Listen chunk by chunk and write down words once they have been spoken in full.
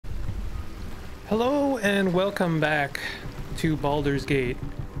Hello and welcome back to Baldur's Gate.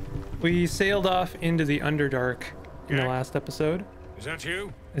 We sailed off into the Underdark in the last episode. Is that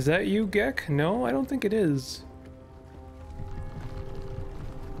you? Is that you, Gek? No, I don't think it is.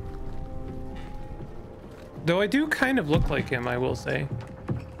 Though I do kind of look like him, I will say.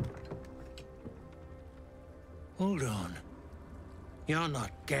 Hold on. You're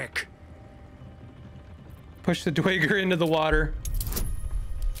not Gek. Push the Dweger into the water.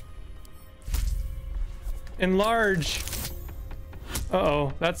 Enlarge.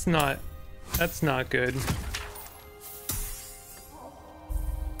 Uh-oh, that's not good.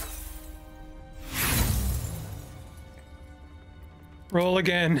 Roll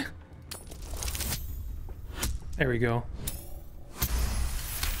again. There we go.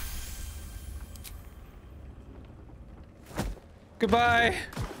 Goodbye.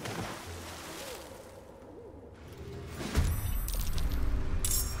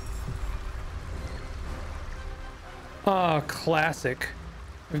 Ah, classic.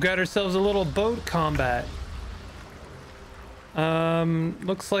 We've got ourselves a little boat combat.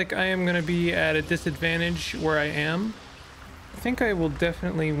 Looks like I am gonna be at a disadvantage where I am. I think I will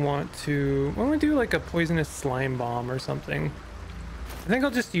definitely want to... Why don't we do like a poisonous slime bomb or something? I think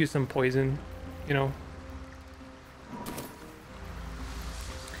I'll just use some poison, you know.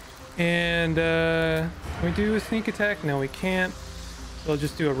 And, can we do a sneak attack? No, we can't. So I'll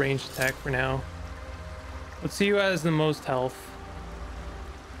just do a ranged attack for now. Let's see who has the most health.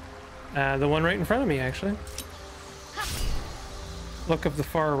 The one right in front of me, actually. Luck of the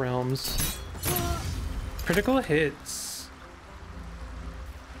Far Realms. Critical hits.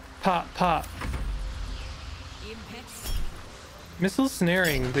 Pop, pop. Missile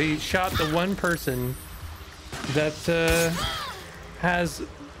snaring. They shot the one person that has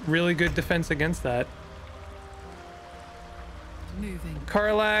really good defense against that. Moving.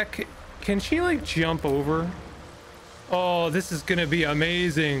 Karlak, can she like jump over? Oh, this is gonna be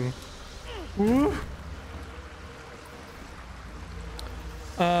amazing. Woo.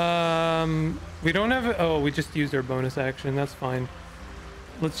 We don't have... Oh, we just used our bonus action. That's fine.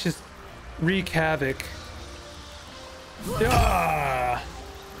 Let's just wreak havoc. Yeah.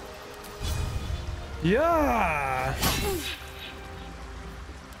 Yeah.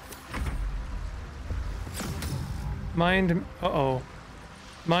 Mind... Uh-oh.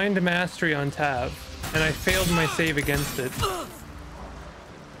 Mind Mastery on Tav, and I failed my save against it.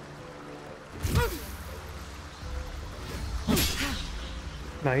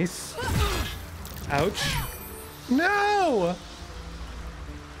 Nice. Ouch. No!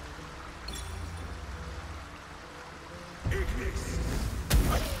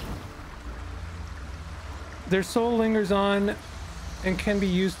 Their soul lingers on and can be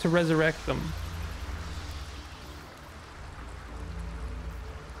used to resurrect them.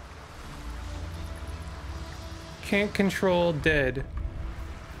 Can't control dead.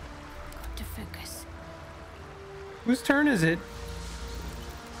 To focus. Whose turn is it?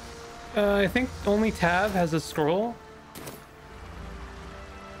 I think only Tav has a scroll.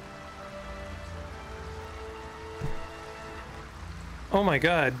 Oh my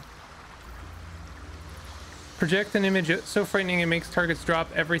god. Project an image so frightening it makes targets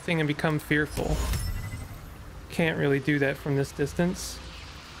drop everything and become fearful. Can't really do that from this distance.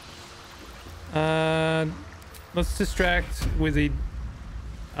 Let's distract with a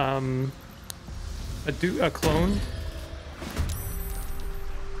clone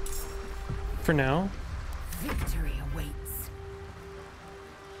for now. Victory awaits.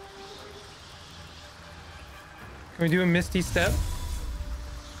 Can we do a Misty Step?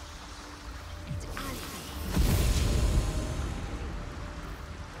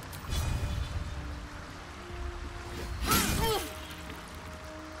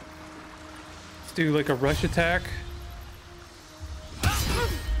 Let's do like a rush attack.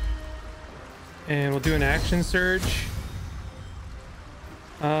 And we'll do an action surge.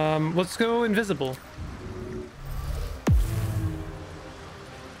 Let's go invisible.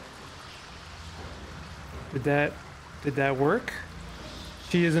 Did that work?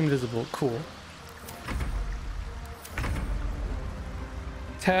 She is invisible. Cool.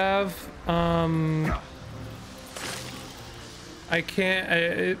 Tav, I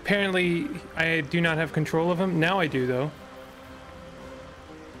can't, apparently I do not have control of him. Now I do though.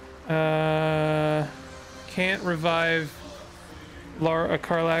 Can't revive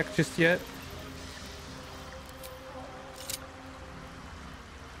Karlak just yet.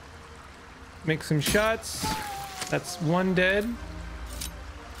 Make some shots. That's one dead.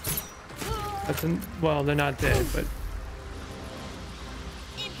 That's well, they're not dead, but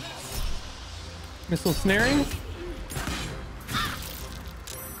missile snaring.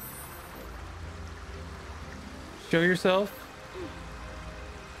 Show yourself.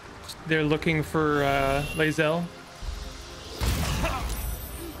 They're looking for Lae'zel.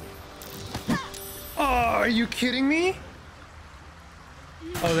 Oh, are you kidding me?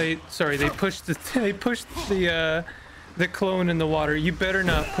 Oh, they pushed the the clone in the water. You better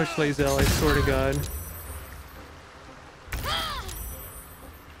not push Lae'zel, I swear to God.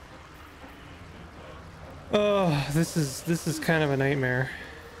 Oh, this is kind of a nightmare.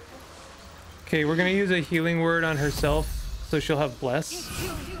 Okay, we're gonna use a healing word on herself, so she'll have bless.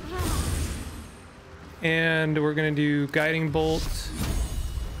 And we're gonna do guiding bolt.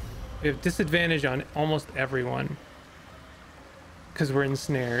 We have disadvantage on almost everyone because we're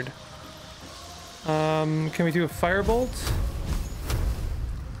ensnared. Can we do a firebolt?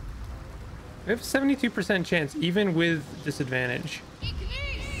 We have a 72% chance even with disadvantage.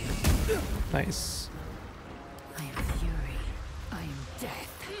 Nice. I am fury. I am death.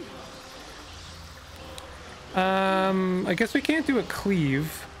 I guess we can't do a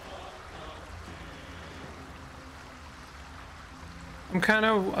cleave.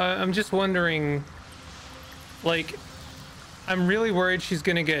 I'm just wondering, like, I'm really worried she's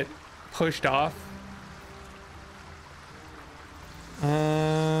gonna get pushed off.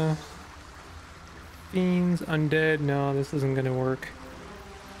 Fiends, undead, no, this isn't gonna work.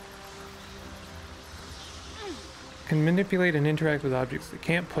 Can manipulate and interact with objects. It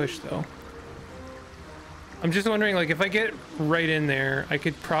can't push though. I'm just wondering, like, if I get right in there, I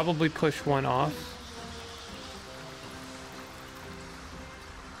could probably push one off.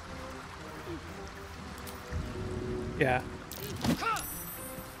 Yeah.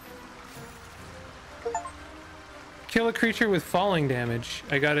 Kill a creature with falling damage.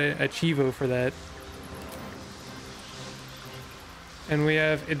 I got a Chivo for that. And we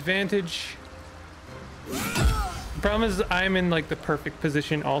have advantage. The problem is I'm in like the perfect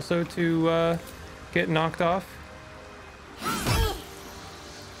position also to get knocked off.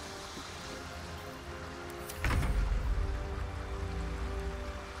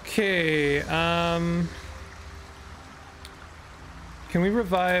 Okay, can we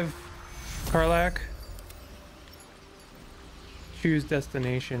revive Karlach? Choose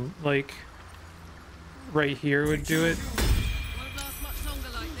destination. Like, right here would do it. Won't last much longer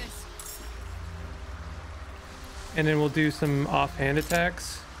like this. And then we'll do some offhand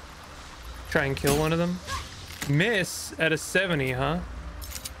attacks. Try and kill one of them. Miss at a 70, huh?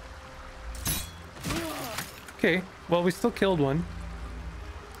 Okay, well, we still killed one.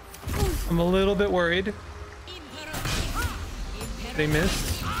 I'm a little bit worried. They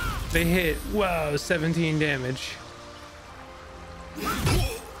missed. They hit. Wow, 17 damage.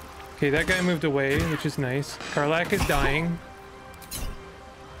 Okay, that guy moved away, which is nice. Karlach is dying.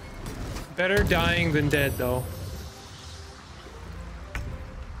 Better dying than dead, though.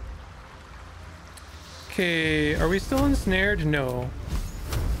 Okay, are we still ensnared? No.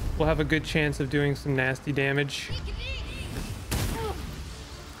 We'll have a good chance of doing some nasty damage.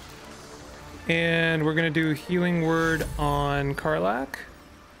 And we're gonna do healing word on Karlach.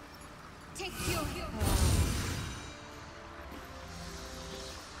 Take your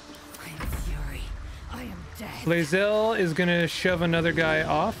I am fury. I am death. Lae'zel is gonna shove another guy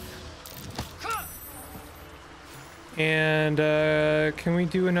off. And can we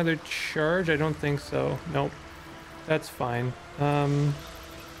do another charge? I don't think so. Nope. That's fine.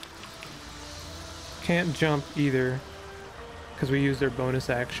 Can't jump either because we used their bonus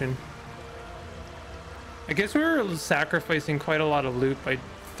action. I guess we're sacrificing quite a lot of loot by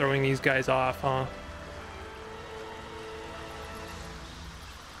throwing these guys off, huh?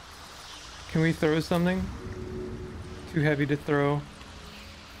 Can we throw something? Too heavy to throw.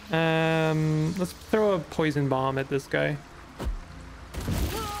 Let's throw a poison bomb at this guy.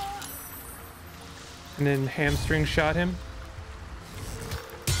 And then hamstring shot him.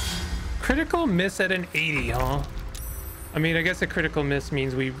 Critical miss at an 80, huh? I mean, I guess a critical miss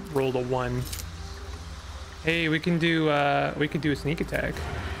means we rolled a 1. Hey, we could do a sneak attack.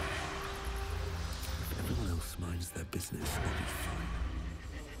 If everyone else minds their business, I'll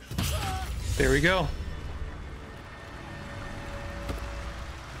be fine. There we go.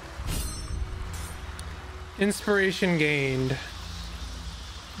 Inspiration gained.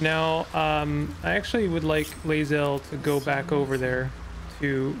 Now, I actually would like Lae'zel to go back over there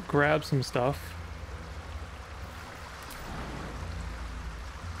to grab some stuff.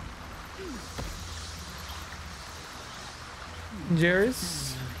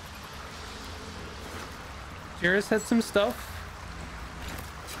 Jairus had some stuff.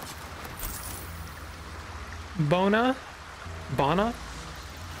 Bona?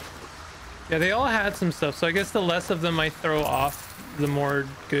 Yeah, they all had some stuff, so I guess the less of them I throw off, the more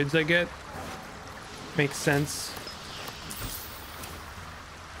goods I get. Makes sense.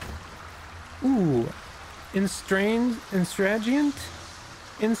 Ooh, Instrangent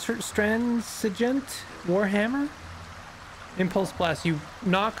Warhammer. Impulse blast. You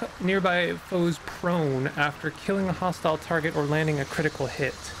knock nearby foes prone after killing a hostile target or landing a critical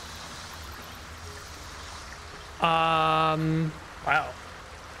hit. Wow.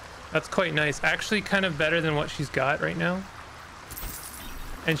 That's quite nice. Actually, kind of better than what she's got right now.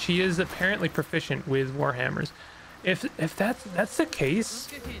 And she is apparently proficient with warhammers. If that's the case,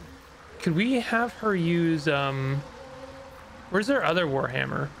 could we have her use where's our other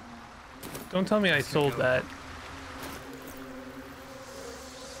warhammer? Don't tell me I sold that.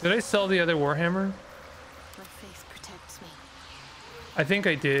 Did I sell the other warhammer? My faith protects me. I think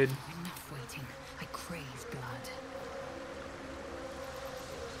I did. Enough waiting. I crave blood.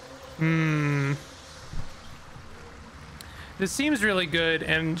 This seems really good,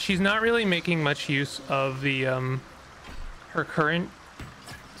 and she's not really making much use of the her current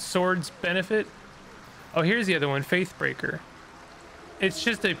sword's benefit. Oh, here's the other one, Faithbreaker. It's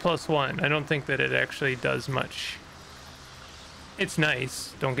just a +1. I don't think that it actually does much. It's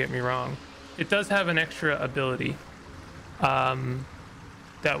nice, don't get me wrong. It does have an extra ability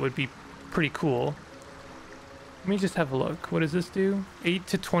that would be pretty cool. Let me just have a look. What does this do? 8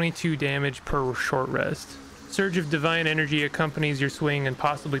 to 22 damage per short rest. Surge of divine energy accompanies your swing and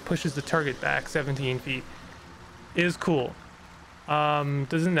possibly pushes the target back 17 feet. Is cool. Why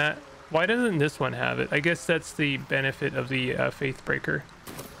doesn't this one have it? I guess that's the benefit of the Faithbreaker.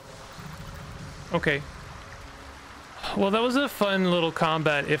 Okay. Well, that was a fun little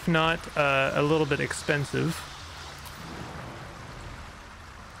combat, if not a little bit expensive.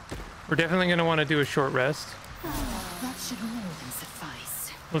 We're definitely going to want to do a short rest. That should more than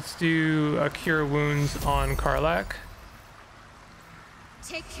suffice. Let's do a cure wounds on Karlak.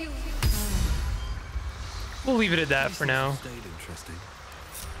 Take you. We'll leave it at that for now. Stayed interesting.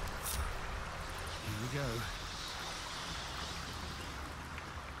 Here we go.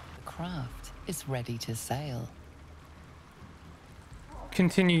 The craft is ready to sail.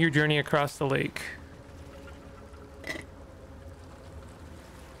 Continue your journey across the lake.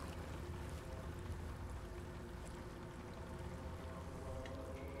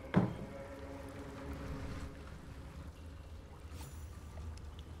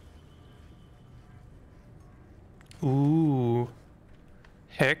 Ooh.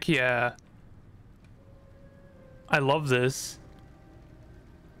 Heck yeah. I love this.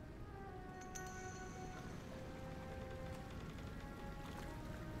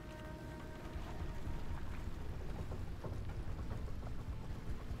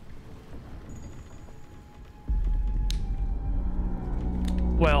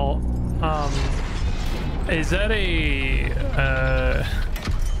 Well, is that a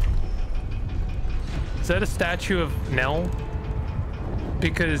statue of Nell?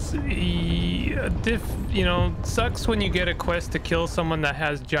 Because sucks when you get a quest to kill someone that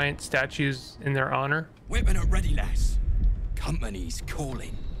has giant statues in their honor. Weapon at ready, lass. Company's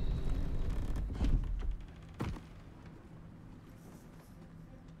calling.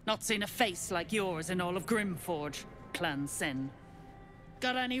 Not seen a face like yours in all of Grimforge, Clan Sen.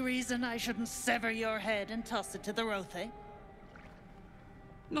 Got any reason I shouldn't sever your head and toss it to the Rothe?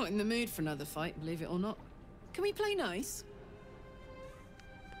 Not in the mood for another fight, believe it or not. Can we play nice?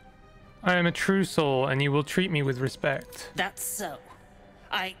 I am a true soul, and you will treat me with respect. That's so.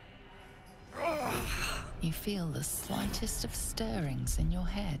 You feel the slightest of stirrings in your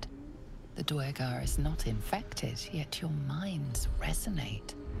head. The Dwergar is not infected, yet your minds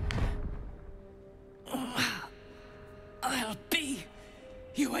resonate. I'll be.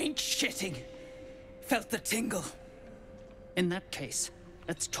 You ain't shitting. Felt the tingle. In that case,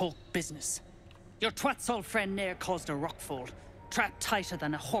 let's talk business. Your twat's old friend Nair caused a rockfall, trapped tighter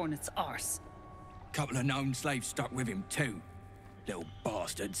than a hornet's arse. Couple of known slaves stuck with him too. Little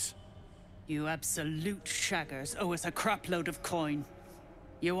bastards. You absolute shaggers owe us a crapload of coin.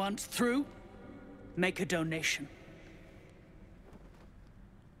 You want through? Make a donation.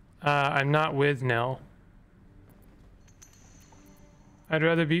 I'm not with Nell. I'd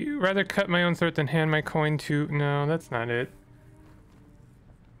rather cut my own throat than hand my coin to... No, that's not it.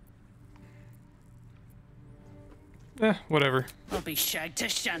 Whatever. I'll be shagged to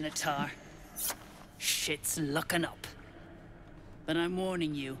Shanatar. Shit's looking up. But I'm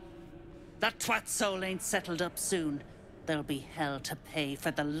warning you. That twat soul ain't settled up soon. There'll be hell to pay for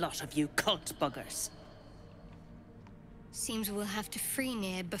the lot of you cult buggers. Seems we'll have to free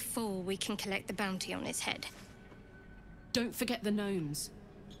Nier before we can collect the bounty on his head. Don't forget the gnomes.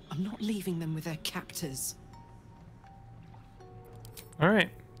 I'm not leaving them with their captors. All right.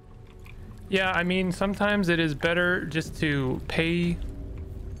 Yeah, I mean, sometimes it is better just to pay...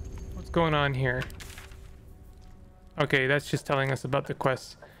 What's going on here? Okay, that's just telling us about the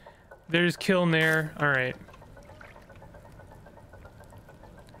quests. There's Kilnair. All right.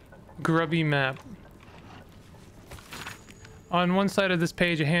 Grubby map. On one side of this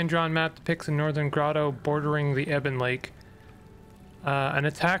page, a hand-drawn map depicts a northern grotto bordering the Ebon Lake. An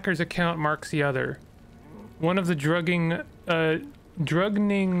attacker's account marks the other. One of the drugging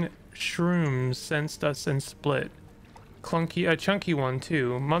shrooms sensed us and split. A chunky one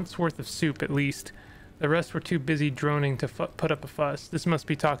too. Months worth of soup at least. The rest were too busy droning to put up a fuss. This must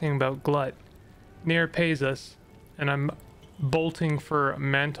be talking about Glut. Nair pays us, and I'm bolting for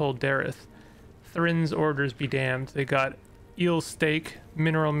Mantle Dareth. Thrin's orders be damned. They got eel steak,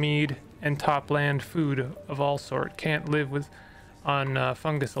 mineral mead, and topland food of all sort. Can't live on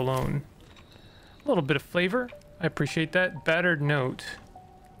fungus alone. A little bit of flavor. I appreciate that. Battered note.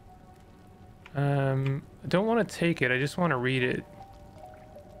 I don't want to take it. I just want to read it.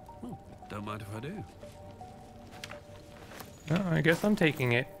 Oh, don't mind if I do. Oh, I guess I'm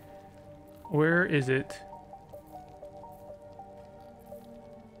taking it. Where is it?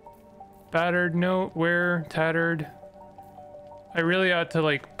 Battered note. Where? Tattered. I really ought to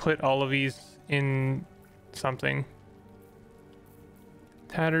like put all of these in something.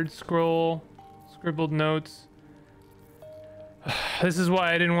 Tattered scroll. Scribbled notes. This is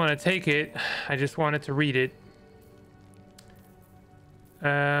why I didn't want to take it. I just wanted to read it.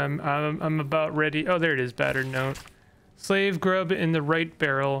 I'm about ready. Oh, there it is. Battered note. Slave grub in the right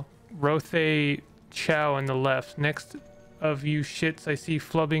barrel. Rothe chow in the left. Next of you shits I see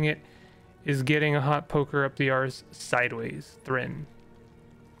flubbing it is getting a hot poker up the arse sideways. Thrin.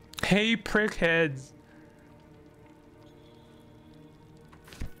 Hey, prickheads.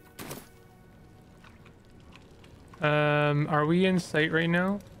 Are we in sight right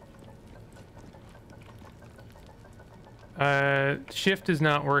now? Shift is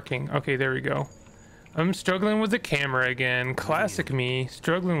not working. Okay, there we go. I'm struggling with the camera again. Classic me,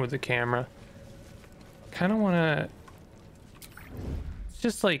 struggling with the camera. Kind of want to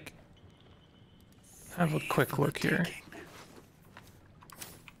just like have a quick look here.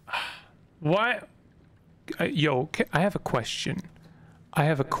 Why? Yo, I have a question.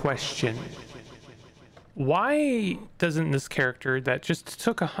 Why doesn't this character that just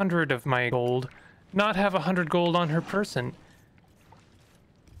took 100 of my gold not have 100 gold on her person?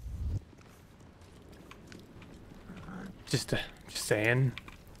 Just saying.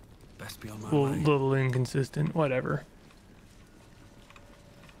 Best be on my way. Little inconsistent. Whatever.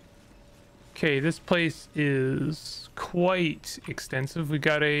 Okay, this place is quite extensive. We've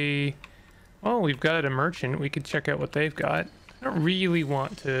got a merchant. We could check out what they've got. I don't really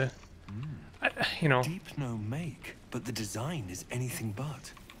want to. You know. Deep no make, but the design is anything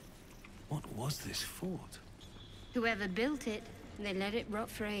but. What was this fort? Whoever built it, they let it rot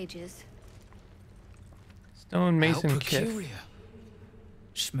for ages. Stone mason How kit. peculiar.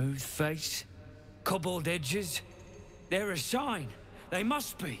 Smooth face, cobbled edges. They're a sign. They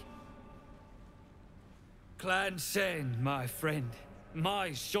must be. Clan Sen, my friend.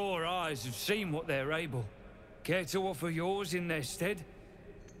 My sore eyes have seen what they're able. Care to offer yours in their stead?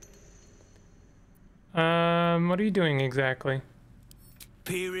 What are you doing exactly?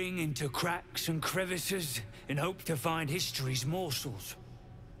 Peering into cracks and crevices in hope to find history's morsels.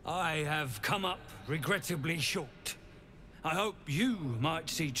 I have come up regrettably short. I hope you might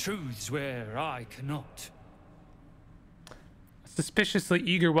see truths where I cannot. Suspiciously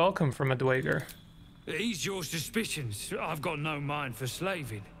eager welcome from a Dweger. Ease your suspicions. I've got no mind for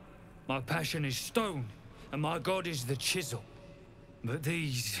slaving. My passion is stone, and my god is the chisel. But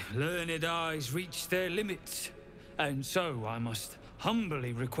these learned eyes reach their limits, and so I must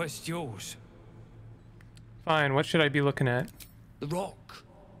humbly request yours. Fine, what should I be looking at? The rock,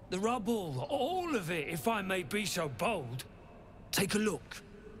 the rubble, all of it, if I may be so bold. Take a look.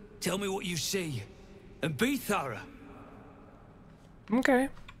 Tell me what you see, and be thorough. Okay.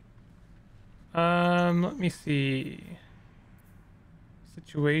 Let me see.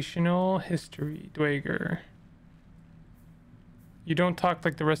 Situational history, Dweger. You don't talk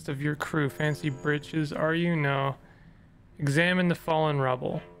like the rest of your crew. Fancy britches, are you? No. Examine the fallen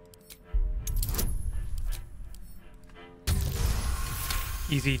rubble.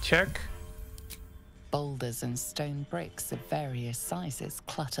 Easy check. Boulders and stone bricks of various sizes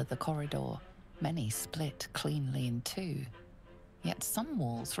clutter the corridor. Many split cleanly in two. Yet some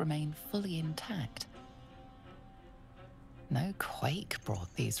walls remain fully intact. No quake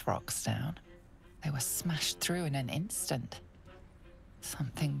brought these rocks down. They were smashed through in an instant.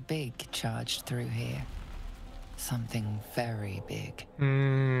 Something big charged through here. Something very big.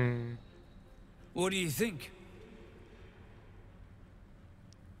 What do you think?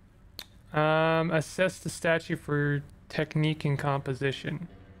 Assess the statue for technique and composition.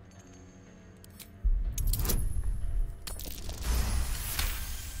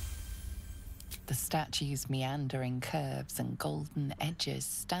 The statue's meandering curves and golden edges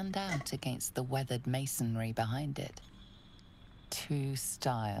stand out against the weathered masonry behind it. Two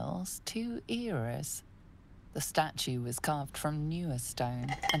styles, two eras. The statue was carved from newer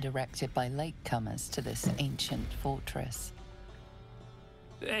stone and erected by latecomers to this ancient fortress.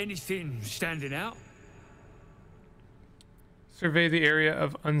 Anything standing out? Survey the area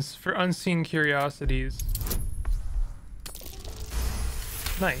of for unseen curiosities.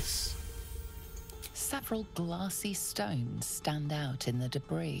 Nice. Several glassy stones stand out in the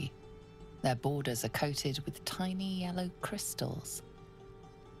debris. Their borders are coated with tiny yellow crystals.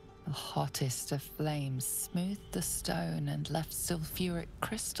 The hottest of flames smoothed the stone and left sulfuric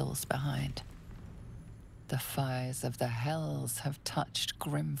crystals behind. The fires of the hells have touched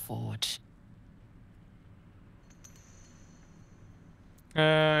Grimforge.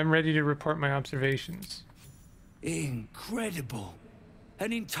 I'm ready to report my observations. Incredible.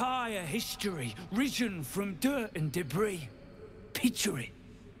 An entire history risen from dirt and debris. Picture it.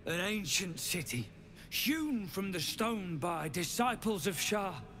 An ancient city, hewn from the stone by disciples of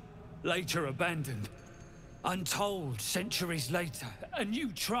Shah, later abandoned. Untold centuries later, a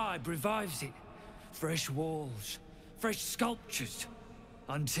new tribe revives it. Fresh walls, fresh sculptures,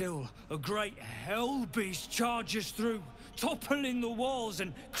 until a great hell beast charges through, toppling the walls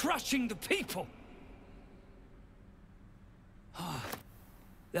and crushing the people.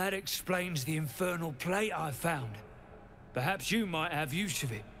 That explains the infernal plate I found. Perhaps you might have use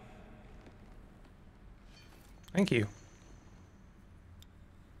of it. Thank you.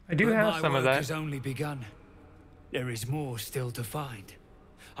 I do have some of My work that. has only begun. There is more still to find.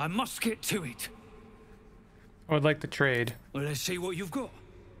 I must get to it. I would like to trade. Well, let's see what you've got.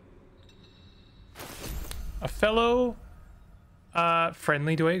 A fellow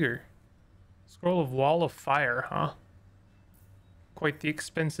friendly Dweger. Scroll of Wall of Fire, huh? Quite the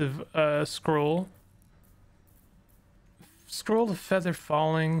expensive scroll. Scroll of Feather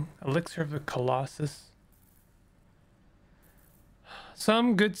Falling. Elixir of the Colossus.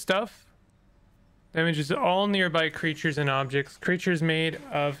 Some good stuff. Damages all nearby creatures and objects. Creatures made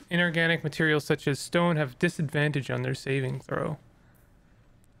of inorganic materials such as stone have disadvantage on their saving throw.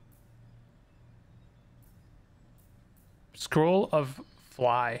 Scroll of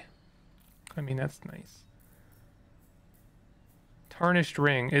Fly. I mean, that's nice. Tarnished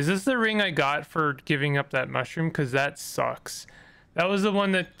Ring. Is this the ring I got for giving up that mushroom? Because that sucks. That was the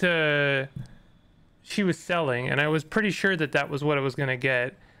one that she was selling, and I was pretty sure that that was what I was going to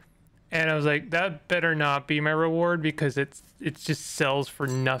get. And I was like, that better not be my reward, because it just sells for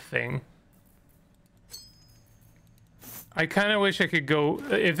nothing. I kind of wish I could go...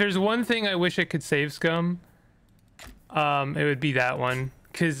 If there's one thing I wish I could save Scum, it would be that one.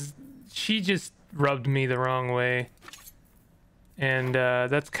 Because she just rubbed me the wrong way. And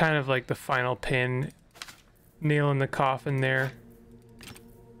that's kind of like the final pin. Nail in the coffin there.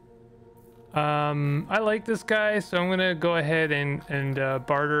 I like this guy, so I'm gonna go ahead and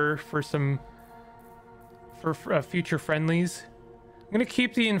barter for some future friendlies. I'm gonna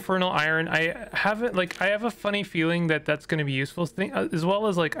keep the Infernal Iron. I have a funny feeling that that's gonna be useful, as well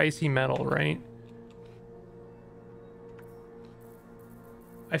as like Icy Metal, right?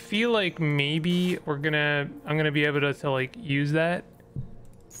 I feel like maybe I'm gonna be able to like use that.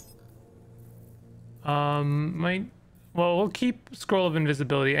 Well, we'll keep Scroll of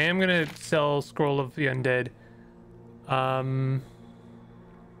Invisibility. I am gonna sell Scroll of the Undead. I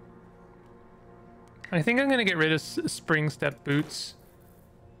think I'm gonna get rid of Spring Step Boots.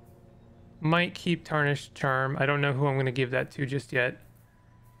 Might keep Tarnished Charm. I don't know who I'm gonna give that to just yet.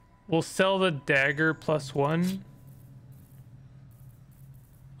 We'll sell the Dagger +1.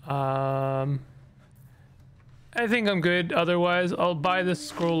 I think I'm good. Otherwise, I'll buy the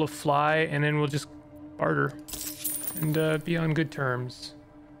Scroll of Fly, and then we'll just barter and be on good terms.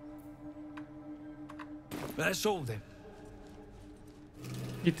 That's all then.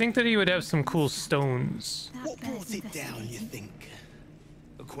 You'd think that he would have some cool stones. What brought it down, you think?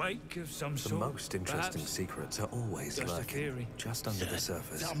 A quake of some The sort. most interesting perhaps? secrets are always Just a lurking theory. just under the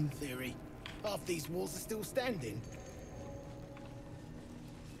surface. Dumb theory. Half these walls are still standing.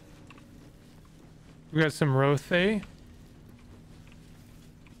 We got some Rothe.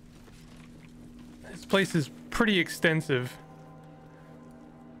 This place is pretty extensive.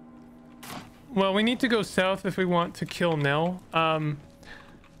 Well, we need to go south if we want to kill Nell.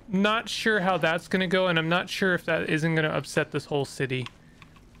 Not sure how that's gonna go, and I'm not sure if that isn't gonna upset this whole city.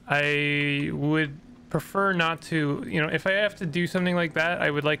 I would prefer not to, you know, if I have to do something like that, I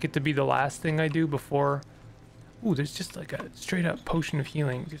would like it to be the last thing I do before. Ooh, there's just like a straight up potion of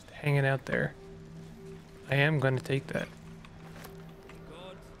healing just hanging out there. I am going to take that.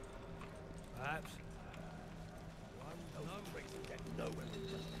 God, perhaps.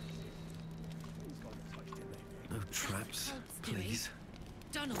 No traps, please.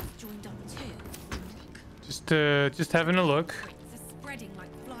 Donald joined up too. Just having a look. They're spreading like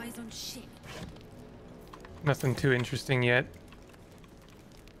flies on shit. Nothing too interesting yet.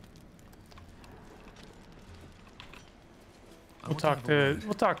 We'll talk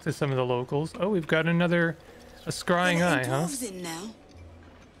to some of the locals. Oh, we've got a scrying eye, huh? In now.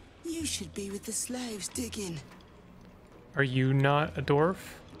 You should be with the slaves digging. Are you not a dwarf?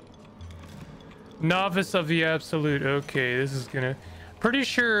 Novice of the Absolute. Okay, this is gonna... Pretty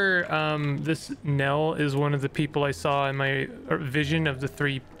sure this Nell is one of the people I saw in my vision of the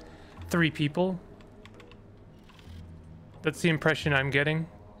three people. That's the impression I'm getting.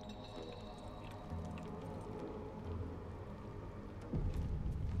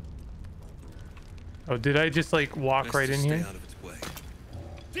 Oh, did I just like walk right in here?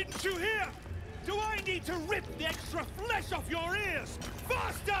 Didn't you hear? Do I need to rip the extra flesh off your ears?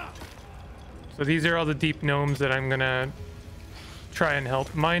 Faster! So these are all the deep gnomes that I'm gonna try and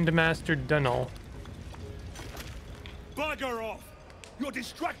help. Mind Master Dunnel. Bugger off! You're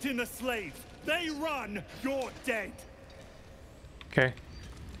distracting the slaves. They run, you're dead. Okay.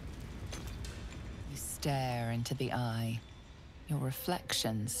 You stare into the eye. Your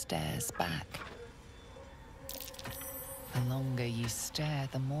reflection stares back. The longer you stare,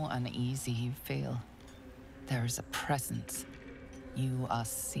 the more uneasy you feel. There is a presence. You are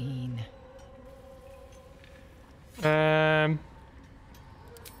seen. Your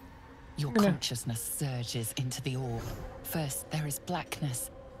consciousness surges into the orb. First, there is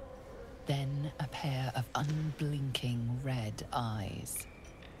blackness. Then, a pair of unblinking red eyes.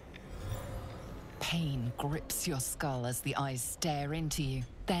 Pain grips your skull as the eyes stare into you.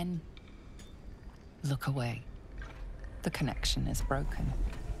 Then, look away. The connection is broken.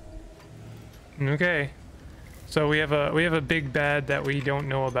 Okay. So we have a big bad that we don't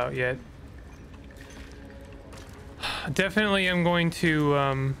know about yet. Definitely I'm going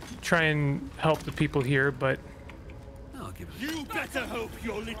to try and help the people here, but you better hope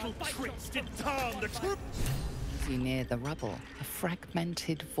your little tricks didn't harm the troop. As you near the rubble, a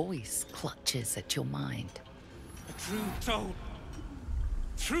fragmented voice clutches at your mind. A true soul.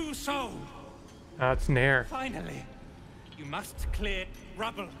 True soul. It's Nair. Finally. You must clear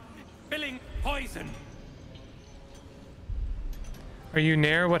rubble. Filling poison. Are you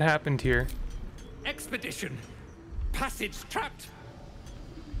Nair? What happened here? Expedition. Passage trapped.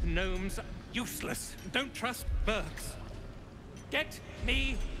 Gnomes useless. Don't trust Burks. Get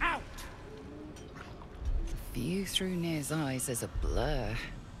me out. The view through Nair's eyes is a blur.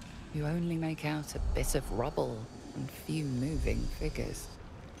 You only make out a bit of rubble and few moving figures.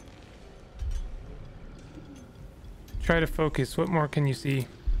 Try to focus. What more can you see?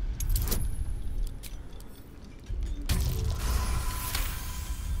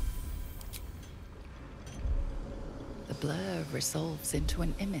 The blur resolves into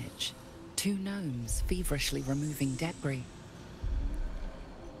an image. Two gnomes feverishly removing debris.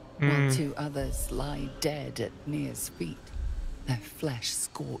 While two others lie dead at Nair's feet, their flesh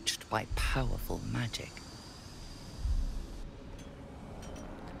scorched by powerful magic.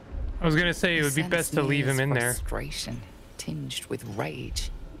 I was gonna say it would be best to leave him in there. Frustration tinged with rage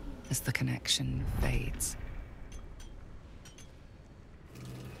as the connection fades.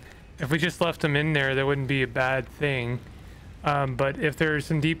 If we just left him in there, that wouldn't be a bad thing. But if there's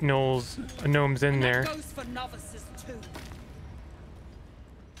some deep gnomes in there, That goes for novices too.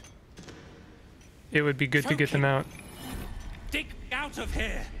 it would be good to get them out. Dig out of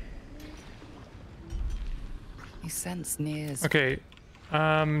here. You sense Nair's Okay.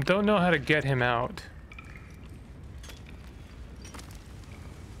 Don't know how to get him out.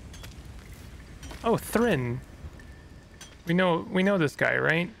 Oh, Thrin. We know this guy,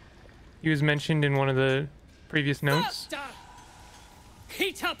 right? He was mentioned in one of the previous notes. Faster!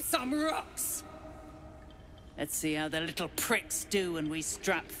 Heat up some rocks. Let's see how the little pricks do when we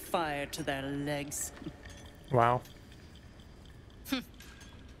strap fire to their legs. Wow.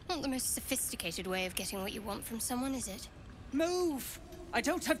 Not the most sophisticated way of getting what you want from someone, is it? Move! I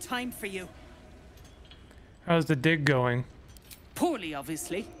don't have time for you. How's the dig going? Poorly,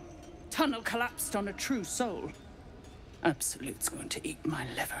 obviously. Tunnel collapsed on a true soul. Absolute's going to eat my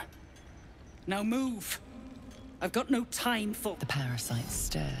liver. Now move! I've got no time for... The parasite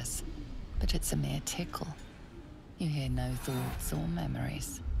stirs, but it's a mere tickle. You hear no thoughts or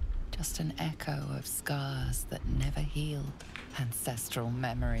memories, just an echo of scars that never heal. Ancestral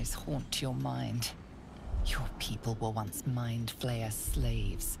memories haunt your mind. Your people were once mind flayer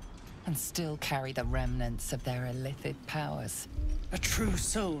slaves, and still carry the remnants of their illithid powers. A true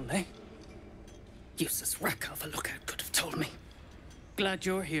soul, eh? Useless wreck of a lookout could have told me. Glad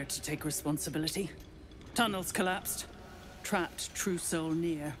you're here to take responsibility. Tunnels collapsed. Trapped true soul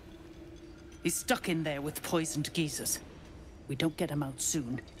near. He's stuck in there with poisoned geezers. We don't get him out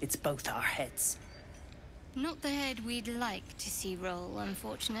soon, it's both our heads. Not the head we'd like to see roll,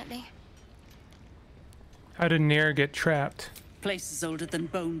 unfortunately. How did Nair get trapped? Place is older than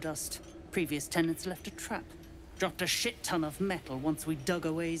bone dust. Previous tenants left a trap. Dropped a shit ton of metal once we dug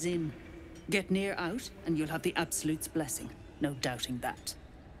a ways in. Get Nair out, and you'll have the Absolute's blessing. No doubting that.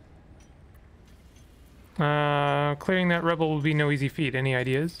 Clearing that rubble will be no easy feat. Any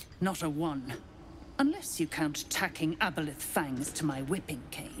ideas? Not a one. Unless you count tacking aboleth fangs to my whipping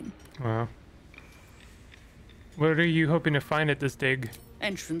cane. Wow. What are you hoping to find at this dig?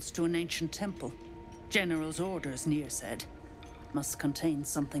 Entrance to an ancient temple. General's orders, Nier said. Must contain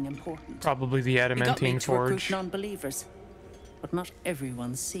something important. Probably the adamantine forge. Recruit non-believers. But not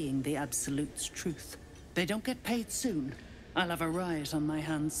everyone's seeing the Absolute's truth. They don't get paid soon. I'll have a riot on my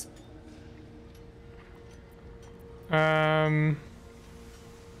hands.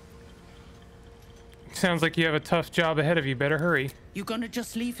 Sounds like you have a tough job ahead of you. Better hurry. You gonna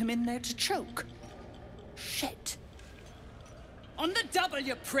just leave him in there to choke? Shit. On the double,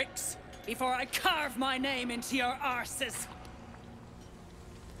 you pricks! Before I carve my name into your arses.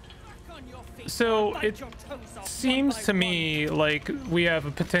 So it seems to me like we have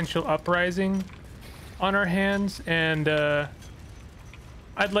a potential uprising on our hands, and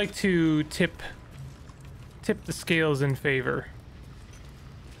I'd like to tip the scales in favor.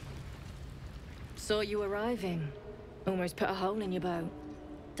 Saw you arriving. Almost put a hole in your bow.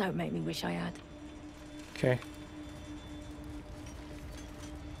 Don't make me wish I had. Okay.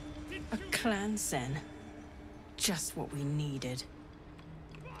 A clan sen. Just what we needed.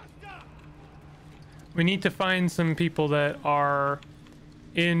 We need to find some people that are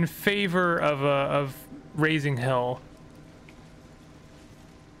in favor of raising hell.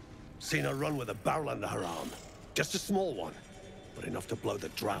 Seen her run with a barrel under her arm. Just a small one, but enough to blow the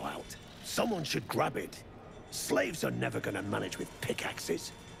drow out. Someone should grab it. Slaves are never gonna manage with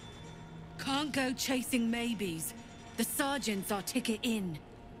pickaxes. Can't go chasing maybes. The sergeant's our ticket in.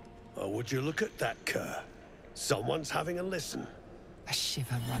 Oh, would you look at that, Kerr? Someone's having a listen. A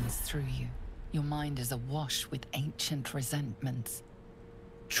shiver runs through you. Your mind is awash with ancient resentments.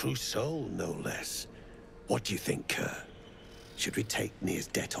 True soul, no less. What do you think, Kerr? Should we take Nir's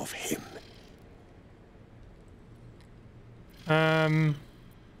debt off him?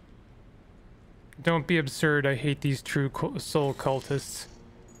 Don't be absurd. I hate these true soul cultists.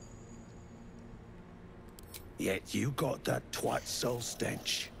 Yet you got that twat soul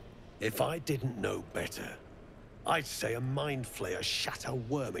stench. If I didn't know better, I'd say a mind flayer shat a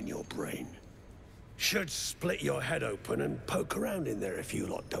worm in your brain. Should split your head open and poke around in there if you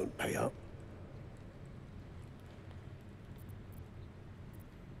lot don't pay up.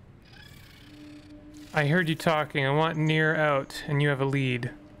 I heard you talking. I want Nir out, and you have a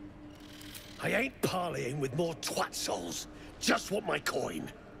lead. I ain't parleying with more twat souls. Just want my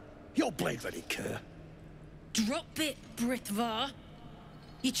coin. Your blade ready, Kerr. Drop it, Britvar.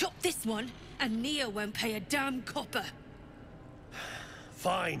 You chop this one, and Nia won't pay a damn copper.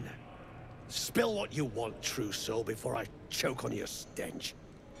 Fine. Spill what you want, true soul, before I choke on your stench.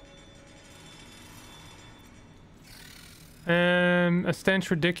 A stench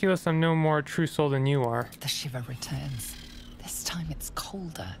ridiculous. I'm no more a true soul than you are. The shiver returns. This time it's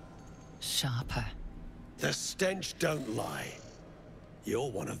colder, sharper. The stench don't lie. You're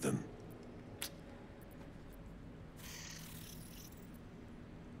one of them.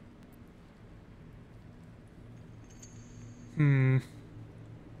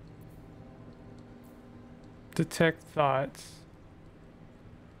 Detect thoughts.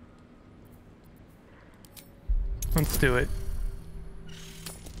 Let's do it.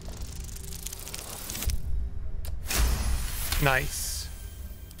 Nice.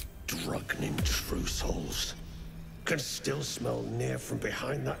 Drunken true souls. Can still smell Nir from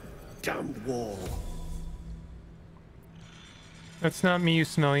behind that damned wall. That's not me you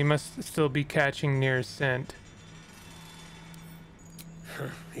smell. You must still be catching Nir's scent.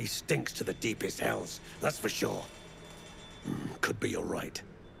 He stinks to the deepest hells, that's for sure. Could be you're right.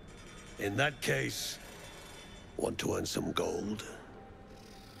 In that case, want to earn some gold?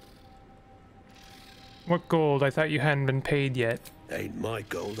 What gold? I thought you hadn't been paid yet. Ain't my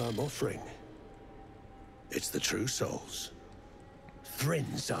gold I'm offering. It's the true souls.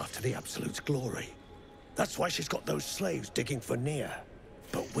 Thrin's after the Absolute's glory. That's why she's got those slaves digging for Nia.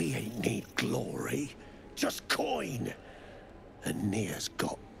 But we ain't need glory, just coin. And Nia's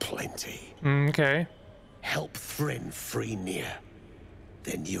got plenty. Okay. Help Thrin free Nia.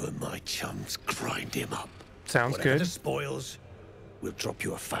 Then you and my chums grind him up. Sounds Whatever good. the spoils, we'll drop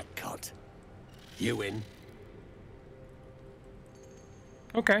you a fat cut. You in?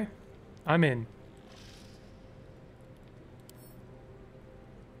 Okay. I'm in.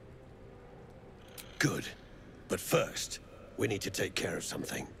 Good. But first, we need to take care of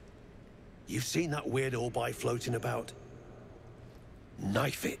something. You've seen that weird orbi floating about?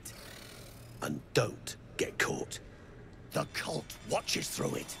 Knife it. And don't get caught. The cult watches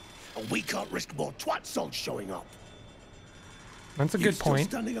through it, and we can't risk more twat souls showing up. That's a good point.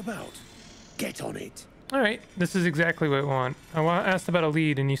 Still standing about? Get on it. All right, this is exactly what I want. Asked about a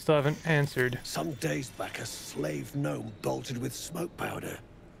lead, and you still haven't answered. Some days back, a slave gnome bolted with smoke powder.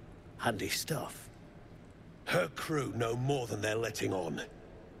 Handy stuff. Her crew know more than they're letting on.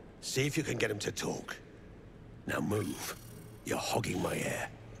 See if you can get him to talk. Now move. You're hogging my air.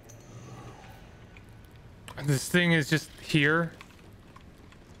 This thing is just here.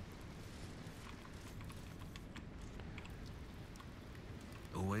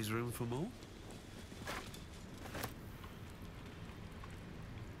 Always room for more?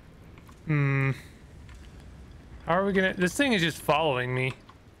 How are we gonna... This thing is just following me.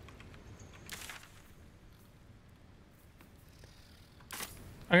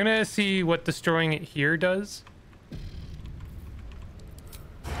 I'm gonna see what destroying it here does.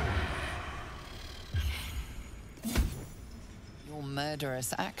 Your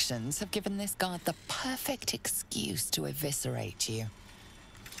murderous actions have given this guard the perfect excuse to eviscerate you.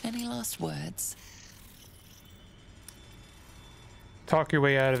 Any last words? Talk your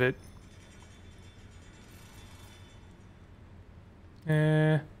way out of it.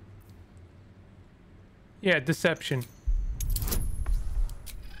 Yeah, deception.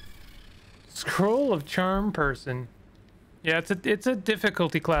 Scroll of Charm Person. Yeah, it's a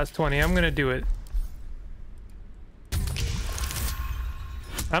difficulty class 20. I'm gonna do it.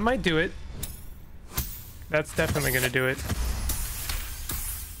 I might do it. That's definitely gonna do it.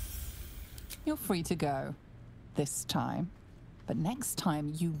 You're free to go. This time. But next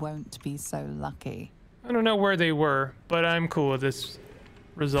time you won't be so lucky. I don't know where they were, but I'm cool with this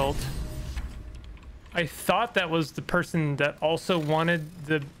result. I thought that was the person that also wanted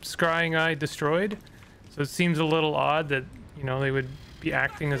the scrying eye destroyed. So it seems a little odd that, you know, they would be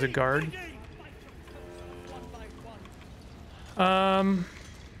acting as a guard.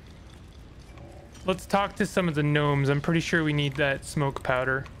 Let's talk to some of the gnomes. I'm pretty sure we need that smoke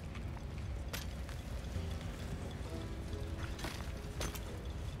powder.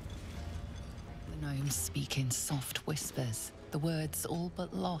 The gnomes speak in soft whispers, the words all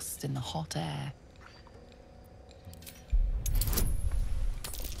but lost in the hot air.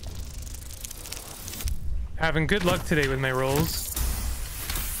 Having good luck today with my rolls.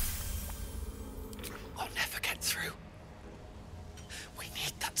 I'll never get through. We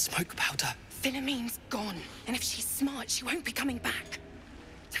need that smoke powder. Philommene's gone, and if she's smart, she won't be coming back.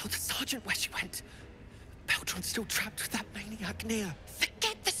 Tell the sergeant where she went. Baldur's still trapped with that maniac Nia.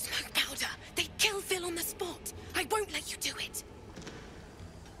 Forget the smoke powder. They'd kill Phil on the spot. I won't let you do it.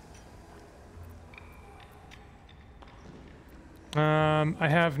 I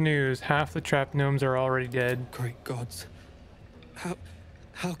have news. Half the trapped gnomes are already dead. Great gods.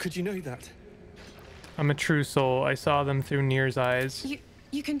 How could you know that? I'm a true soul. I saw them through Nir's eyes.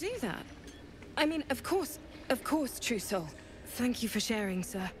 You can do that. I mean, of course, true soul. Thank you for sharing,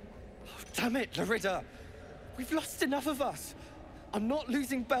 sir. Oh, damn it, Larida. We've lost enough of us. I'm not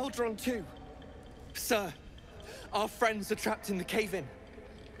losing Baldur too. Sir, our friends are trapped in the cave-in.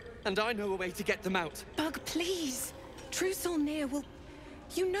 And I know a way to get them out. Bug, please. True soul Nir will...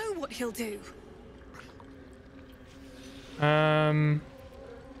 You know what he'll do.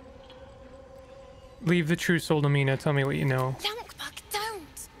 Leave the true soul to Mina. Tell me what you know. Bug,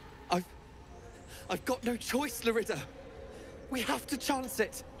 don't. I've got no choice, Larida. We have to chance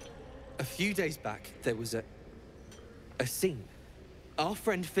it. A few days back, there was a scene. Our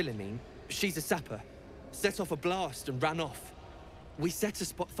friend Philomene, she's a sapper, set off a blast and ran off. We set a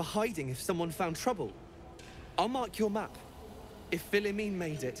spot for hiding if someone found trouble. I'll mark your map. If Philomene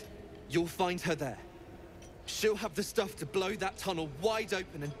made it, you'll find her there. She'll have the stuff to blow that tunnel wide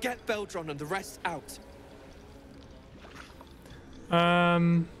open and get Beldron and the rest out.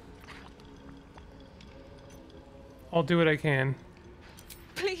 I'll do what I can.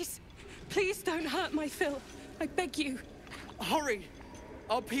 Please don't hurt my Phil. I beg you. Hurry!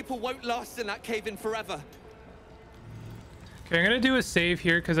 Our people won't last in that cave-in forever. Okay, I'm gonna do a save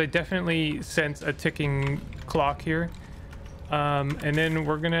here because I definitely sense a ticking clock here. And then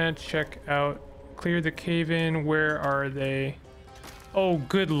we're gonna check out, clear the cave in. Where are they? Oh,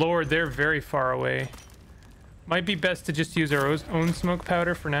 good lord, they're very far away. Might be best to just use our own smoke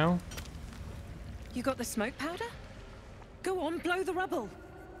powder for now. You got the smoke powder? Go on, blow the rubble.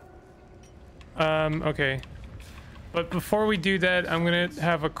 Okay. But before we do that, I'm gonna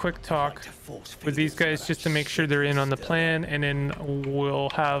have a quick talk with these guys just to make sure they're in on the plan, and then we'll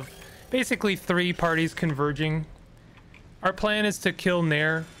have basically 3 parties converging. Our plan is to kill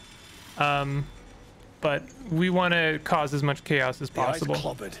Nair, but we want to cause as much chaos as possible. The eye's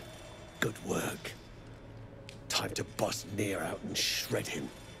clobbered. Good work. Time to bust Nair out and shred him.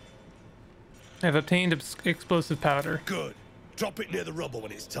 I've obtained explosive powder. Good. Drop it near the rubble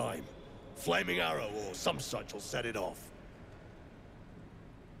when it's time. Flaming arrow or some such will set it off.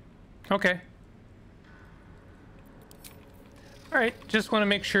 Okay. All right, just want to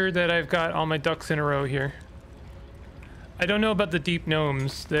make sure that I've got all my ducks in a row here. I don't know about the deep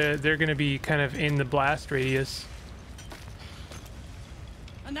gnomes. They're going to be kind of in the blast radius.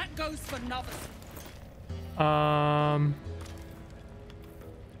 And that goes for novice.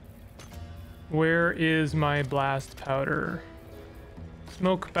 Where is my blast powder?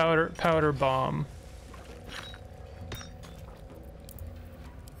 Smoke powder bomb.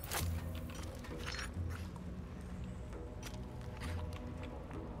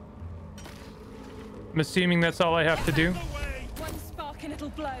 I'm assuming that's all I have to do. One spark and it'll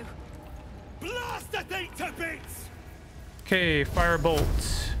blow. Blast the thing to bits! Okay,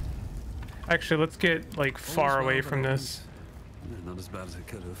 firebolt. Actually, let's get like far away from this. Not as bad as it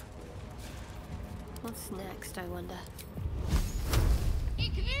could have. What's next, I wonder?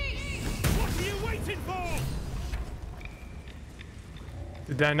 What are you waiting for?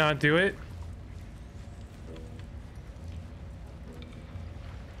 Did that not do it?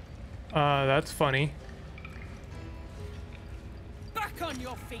 That's funny. Back on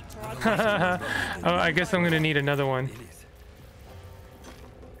your feet, or Oh, I guess I'm gonna need another one.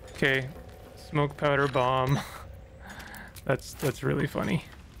 Okay, smoke powder bomb. That's really funny.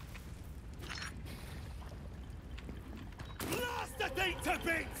 Blast the thing to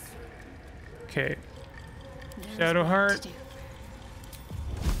bits! Okay, Shadow Heart.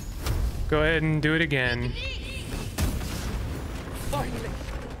 Go ahead and do it again. Finally!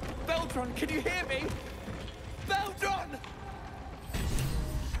 Baldur, can you hear me? Baldur!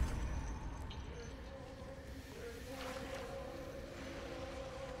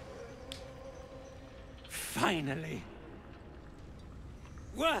 Finally!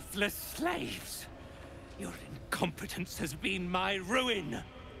 Worthless slaves! Your incompetence has been my ruin!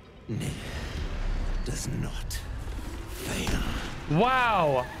 Nair does not fail.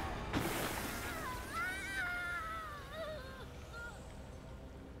 Wow!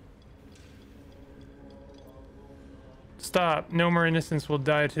 Stop. No more innocents will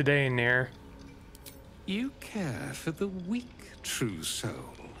die today, Nair. You care for the weak, true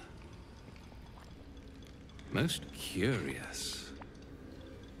soul. Most curious.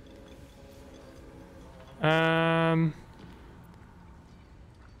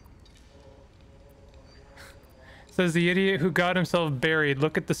 Says the idiot who got himself buried.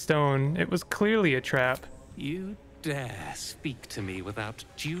 Look at the stone. It was clearly a trap. You dare speak to me without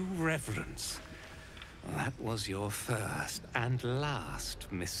due reverence. That was your first and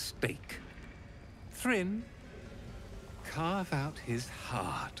last mistake. Thrym, carve out his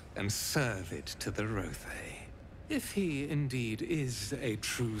heart and serve it to the Rothe. If he indeed is a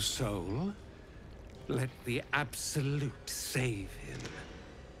true soul, let the Absolute save him.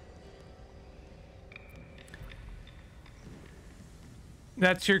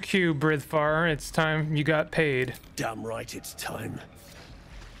 That's your cue, Brithvar. It's time you got paid. Damn right it's time.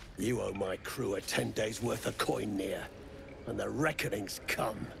 You owe my crew a 10 days worth of coin, Nair, and the reckoning's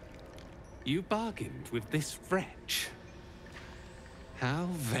come. You bargained with this wretch. How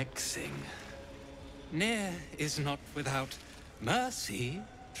vexing. Nair is not without mercy,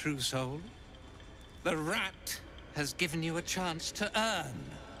 true soul. The rat has given you a chance to earn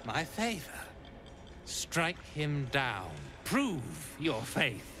my favor. Strike him down. Prove your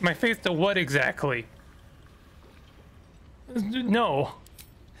faith. My faith to what exactly? No.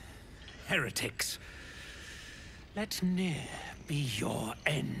 Heretics. Let Nair be your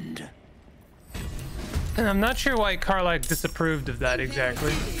end. And I'm not sure why Karlach disapproved of that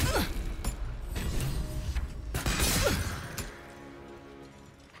exactly.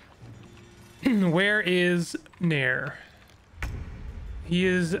 Where is Nair? He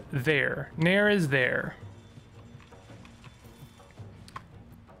is there. Nair is there.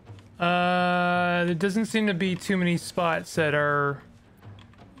 There doesn't seem to be too many spots that are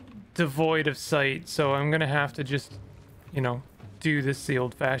devoid of sight, so I'm gonna have to just, you know, do this the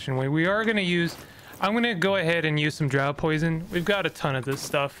old-fashioned way. We are gonna use... I'm gonna go ahead and use some drow poison. We've got a ton of this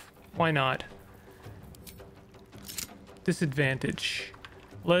stuff. Why not? Disadvantage.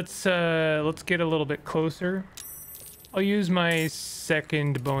 Let's get a little bit closer. I'll use my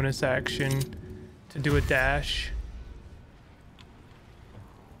second bonus action to do a dash.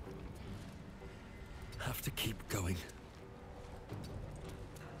 Have to keep going.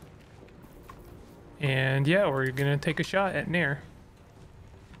 And yeah, we're gonna take a shot at Nair.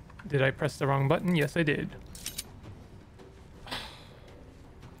 Did I press the wrong button? Yes, I did.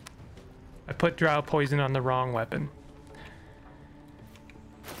 I put drow poison on the wrong weapon.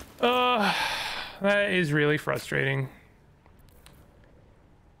 That is really frustrating.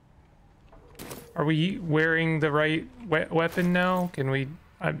 Are we wearing the right weapon now? Can we...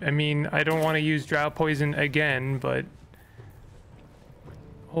 I mean, I don't want to use drow poison again, but...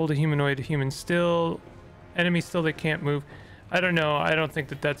 Hold a humanoid, human still. Enemy still, they can't move. I don't know. I don't think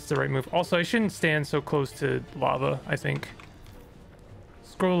that that's the right move. Also, I shouldn't stand so close to lava, I think.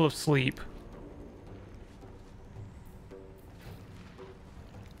 Scroll of sleep.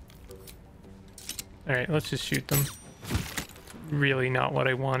 Alright, let's just shoot them. Really not what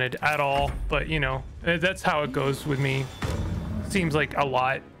I wanted at all, but you know, that's how it goes with me. Seems like a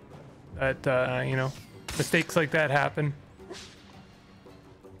lot that, you know, mistakes like that happen.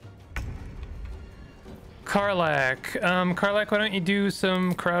 Karlak. Karlak, why don't you do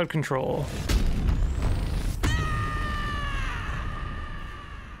some crowd control? You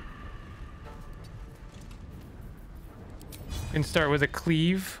can start with a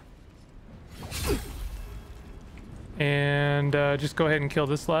cleave. And just go ahead and kill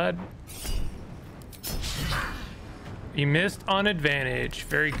this lad. You missed on advantage.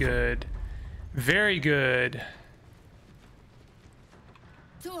 Very good. Very good.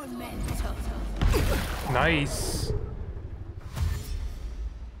 Nice.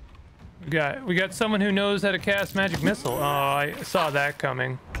 We got someone who knows how to cast magic missile. Oh, I saw that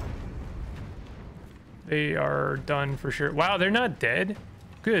coming. They are done for sure. Wow, they're not dead.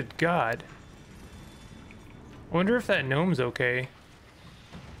 Good God. I wonder if that gnome's okay.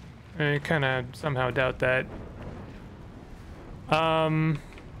 I kind of somehow doubt that.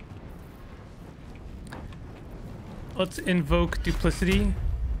 Let's invoke duplicity.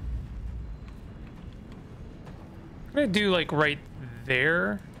 I'm gonna do like right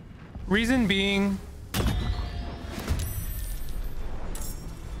there. Reason being...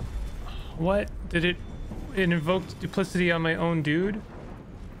 What? Did it invoked duplicity on my own dude?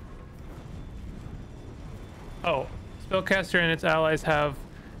 Oh, spellcaster and its allies have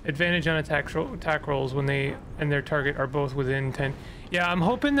advantage on attack rolls when they and their target are both within 10. Yeah, I'm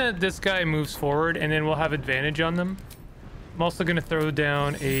hoping that this guy moves forward and then we'll have advantage on them. I'm also gonna throw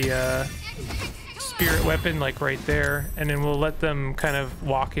down a spirit weapon like right there, and then we'll let them kind of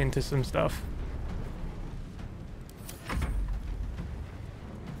walk into some stuff.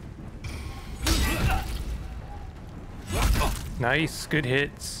 Nice, good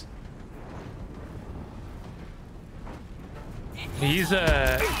hits. He's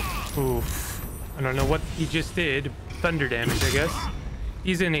oof. I don't know what he just did. Thunder damage, I guess.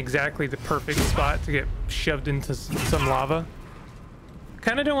 He's in exactly the perfect spot to get shoved into some lava.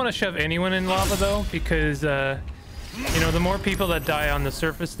 Kind of don't want to shove anyone in lava though, because you know, the more people that die on the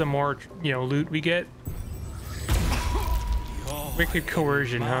surface, the more, you know, loot we get. Wicked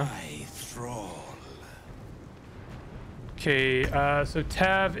coercion, huh? Okay, so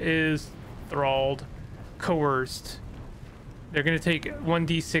Tav is thralled, coerced. They're gonna take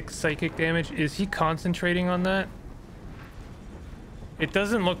 1d6 psychic damage. Is he concentrating on that? It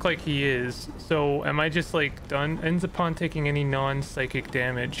doesn't look like he is. So am I just like done? Ends upon taking any non-psychic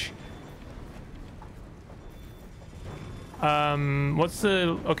damage. What's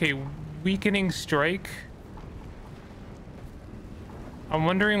the... Okay, weakening strike. I'm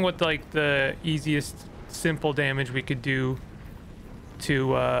wondering what like the easiest simple damage we could do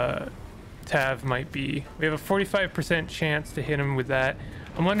to Tav might be. We have a 45% chance to hit him with that.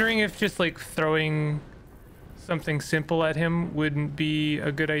 I'm wondering if just like throwing something simple at him wouldn't be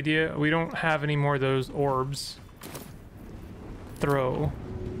a good idea. We don't have any more of those orbs. Throw.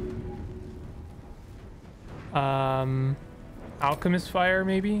 Alchemist fire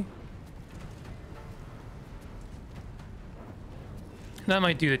maybe? That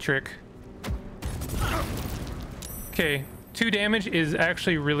might do the trick. Okay, 2 damage is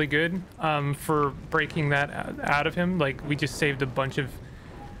actually really good for breaking that out of him. Like, we just saved a bunch of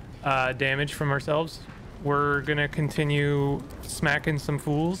damage from ourselves. We're gonna continue smacking some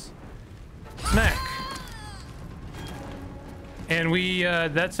fools. Smack. And we,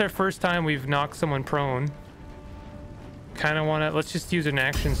 that's our first time we've knocked someone prone. Kind of want to, let's just use an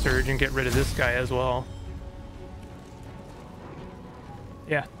action surge and get rid of this guy as well.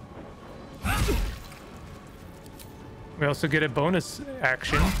 Yeah. We also get a bonus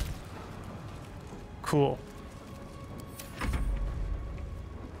action. Cool.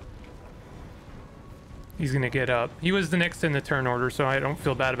 He's gonna get up. He was the next in the turn order, so I don't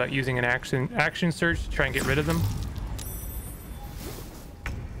feel bad about using an action surge to try and get rid of them.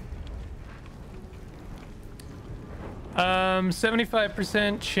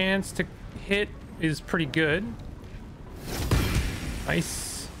 75% chance to hit is pretty good.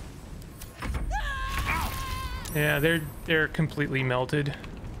 Nice. Yeah, they're completely melted.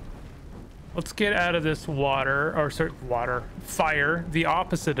 Let's get out of this water, or sorry, fire. The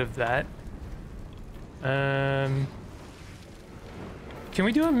opposite of that. Can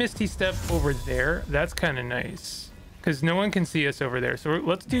we do a misty step over there? That's kind of nice, because no one can see us over there. So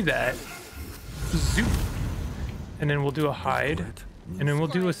let's do that. Zoop. And then we'll do a hide, and then we'll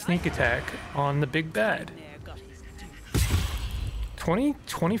do a sneak attack on the big bad.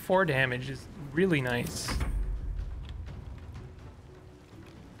 24 damage is really nice.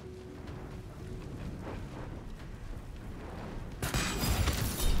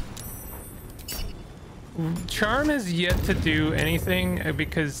 Charm has yet to do anything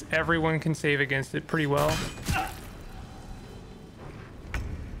because everyone can save against it pretty well.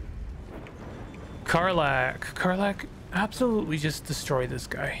 Karlach, absolutely just destroy this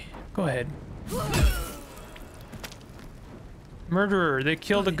guy. Go ahead. Murderer, they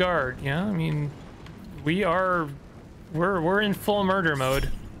killed a guard. Yeah, I mean, we're in full murder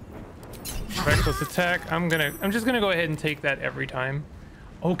mode. Reckless attack. I'm just gonna go ahead and take that every time.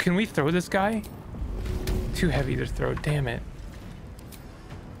 Oh, can we throw this guy? Too heavy to throw, damn it.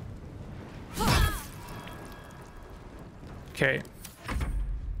 Okay.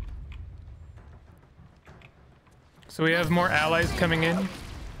 So we have more allies coming in.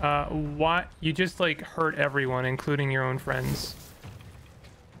 What? You just like hurt everyone, including your own friends.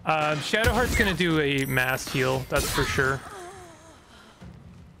 Shadowheart's gonna do a mass heal, that's for sure.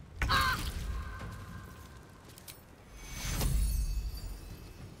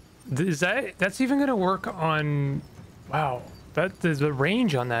 That's even gonna work on, wow, the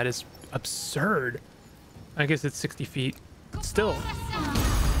range on that is absurd. I guess it's 60 feet. Still.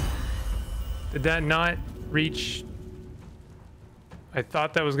 Did that not reach? I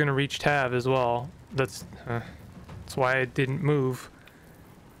thought that was gonna reach Tav as well. That's why I didn't move.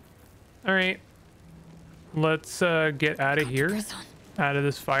 All right, let's get out of here, out of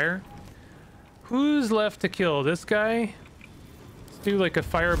this fire. Who's left to kill? This guy? Do like a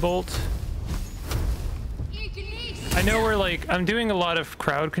firebolt. I know we're like, I'm doing a lot of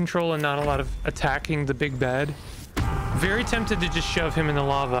crowd control and not a lot of attacking the big bad. Very tempted to just shove him in the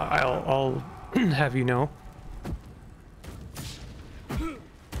lava. I'll have you know.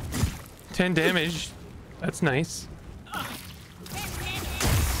 10 damage. That's nice.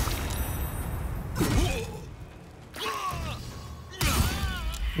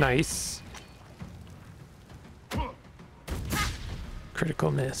 Nice.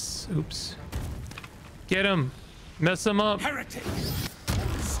 Critical miss. Oops. Get him. Mess him up. Heretics,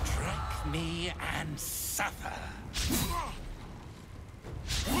 strike me and suffer.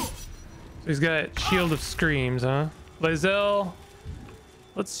 So he's got Shield of Screams, huh? Lae'zel,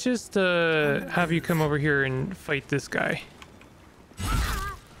 let's just have you come over here and fight this guy.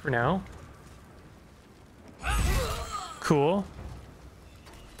 For now. Cool.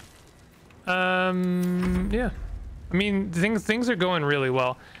 Yeah. I mean, things are going really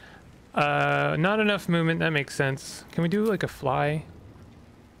well. Not enough movement, that makes sense. Can we do like a fly?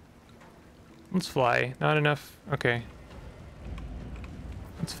 Let's fly. Not enough. Okay.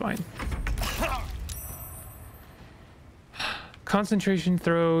 That's fine. Concentration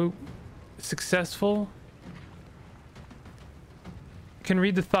throw successful. Can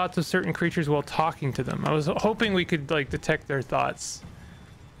read the thoughts of certain creatures while talking to them. I was hoping we could like detect their thoughts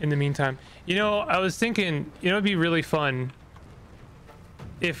in the meantime. You know, I was thinking, you know, it'd be really fun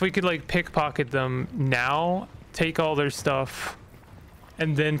if we could like pickpocket them now, take all their stuff,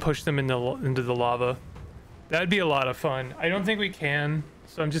 and then push them into the lava. That'd be a lot of fun. I don't think we can,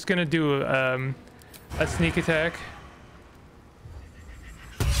 so I'm just gonna do a sneak attack.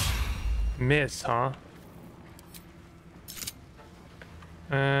 Miss, huh?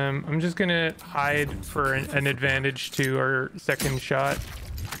 I'm just gonna hide for an advantage to our second shot.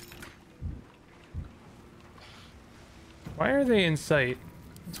 Why are they in sight?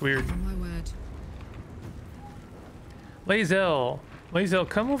 It's weird. Oh my word. Lae'zel,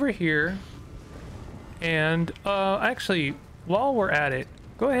 come over here. And actually, while we're at it,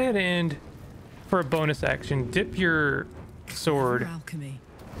 go ahead and, for a bonus action, dip your sword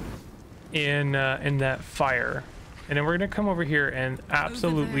in that fire, and then we're gonna come over here and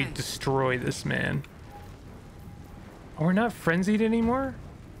absolutely destroy this man. Oh, we're not frenzied anymore?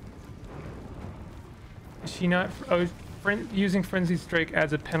 Is she not? Oh, using frenzied strike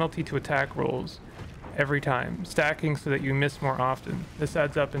adds a penalty to attack rolls every time, stacking so that you miss more often. This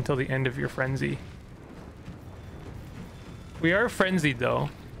adds up until the end of your frenzy. We are frenzied though.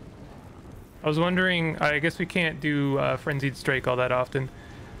 I was wondering, I guess we can't do frenzied strike all that often.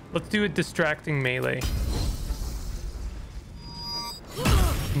 Let's do a distracting melee.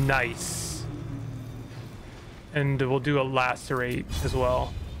 Nice. And we'll do a lacerate as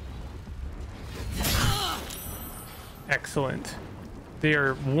well. Excellent. They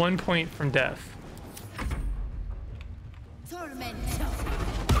are 1 point from death.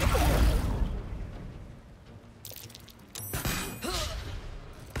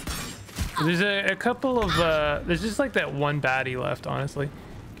 There's a couple of there's just like that one baddie left, honestly.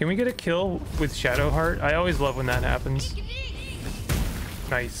 Can we get a kill with Shadowheart? I always love when that happens.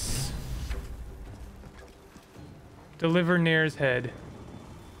 Nice. Deliver Nair's head.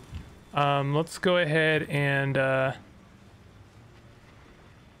 Let's go ahead and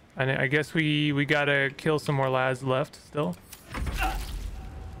I guess we gotta kill some more lads left still.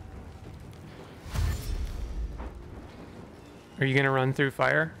 Are you gonna run through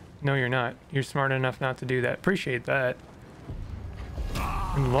fire? No, you're not. You're smart enough not to do that. Appreciate that.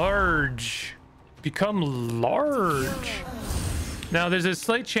 Enlarge. Become large. Now, there's a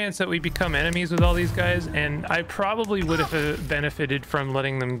slight chance that we become enemies with all these guys, and I probably would have benefited from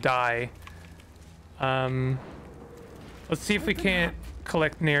letting them die. Let's see if we can't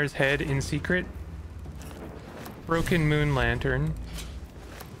collect Nair's head in secret. Broken Moon Lantern.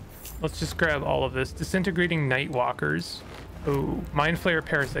 Let's just grab all of this. Disintegrating Night Walkers. Oh, Mind Flayer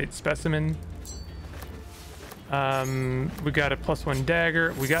Parasite Specimen. We got a +1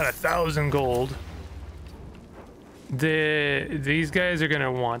 dagger. We got 1,000 gold. These guys are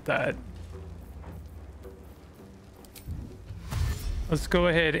gonna want that. Let's go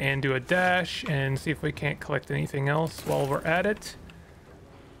ahead and do a dash and see if we can't collect anything else while we're at it.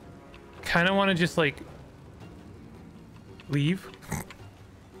 Kind of want to just like leave.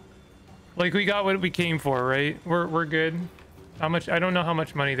 Like we got what we came for, right? We're good. How much? I don't know how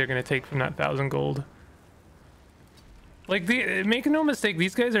much money they're gonna take from that 1,000 gold. Like, make no mistake,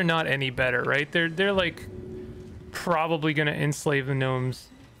 these guys are not any better, right? They're like probably gonna enslave the gnomes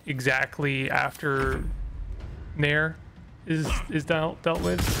exactly after Nair is dealt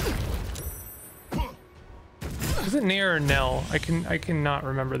with. Is it Nair or Nell? I cannot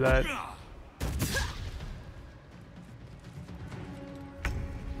remember that.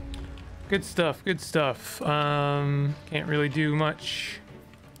 Good stuff, good stuff. Can't really do much.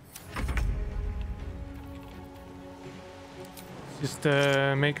 Just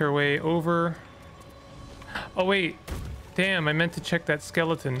make our way over. Oh wait, damn, I meant to check that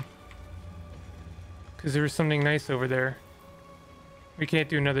skeleton. Because there was something nice over there. We can't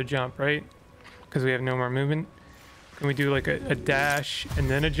do another jump, right? Because we have no more movement. Can we do like a dash and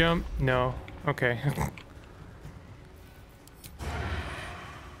then a jump? No. Okay.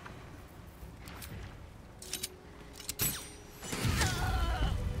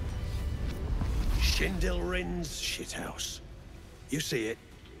 Shindilrin's shithouse. You see it?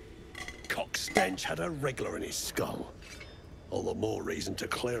 Cock stench had a wriggler in his skull. All the more reason to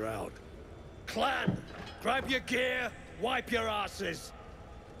clear out. Clan, grab your gear, wipe your asses.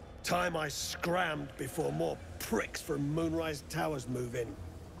 Time I scrammed before more pricks from Moonrise Towers move in.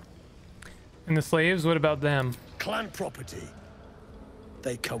 And the slaves, what about them? Clan property.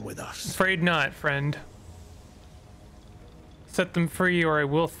 They come with us. Afraid not, friend. Set them free or I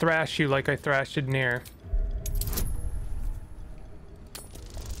will thrash you like I thrashed Nair.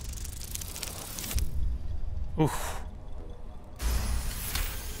 Oof.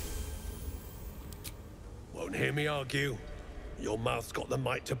 Won't hear me argue. Your mouth's got the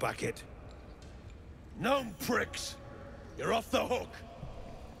might to back it. Gnome pricks! You're off the hook!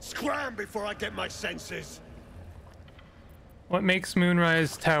 Scram before I get my senses! What makes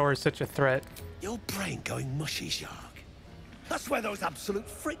Moonrise Tower such a threat? Your brain going mushy, Shark. That's where those absolute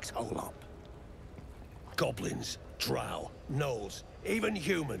freaks hole up. Goblins, drow, gnolls, even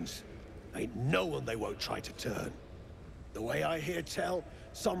humans. Ain't no one they won't try to turn. The way I hear tell,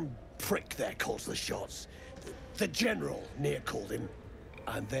 some prick there calls the shots. The general, Nair called him.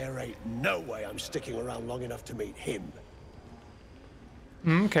 And there ain't no way I'm sticking around long enough to meet him.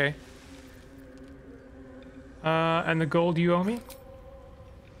 Okay. And the gold you owe me?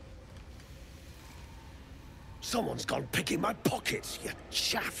 Someone's gone picking my pockets, you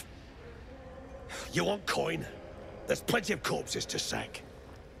chaff. You want coin? There's plenty of corpses to sack.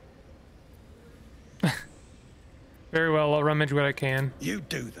 Very well, I'll rummage what I can. You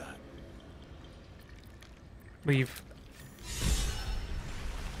do that. Leave.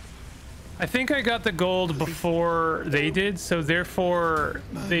 I think I got the gold before they did, so therefore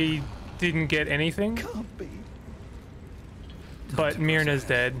they didn't get anything. But Myrna's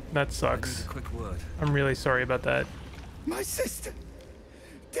dead. That sucks. Quick word. I'm really sorry about that. My sister,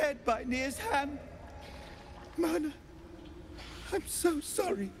 dead by Nia's hand. Myrna, I'm so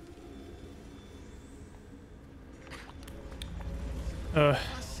sorry.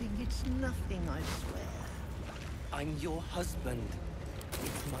 It's nothing, I swear. I'm your husband.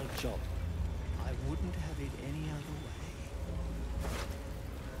 It's my job. I wouldn't have it any other way.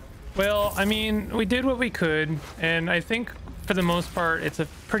 Well, I mean, we did what we could, and I think for the most part, it's a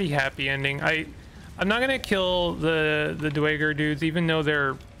pretty happy ending. I'm not gonna kill the Dweger dudes, even though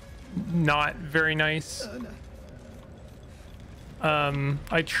they're not very nice.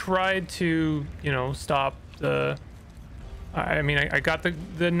 I tried to, you know, stop the. I mean, I got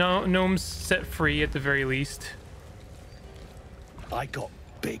the gnomes set free at the very least. I got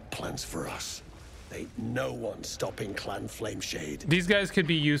big plans for us. Ain't no one stopping Clan Flameshade. These guys could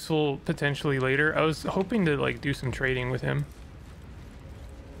be useful potentially later. I was hoping to like do some trading with him.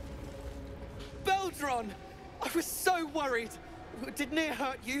 Baldur! I was so worried. Did Nia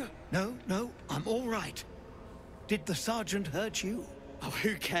hurt you? No, I'm all right. Did the sergeant hurt you? Oh,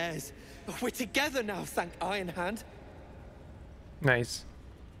 who cares? We're together now, thank Iron Hand. Nice.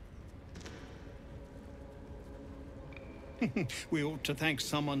 We ought to thank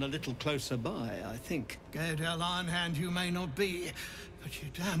someone a little closer by, I think. Gaedel Ironhand you may not be, but you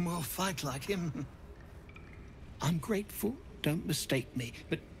damn well fight like him. I'm grateful, don't mistake me,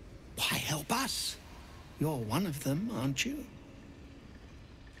 but why help us? You're one of them, aren't you?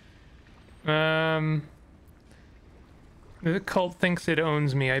 The cult thinks it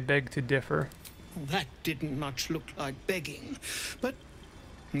owns me. I beg to differ. Well, that didn't much look like begging, but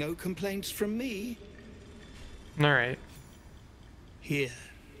no complaints from me. All right. Here.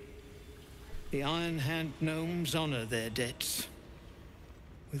 The Iron Hand gnomes honor their debts.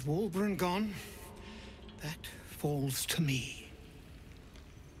 With Wulbren gone, that falls to me.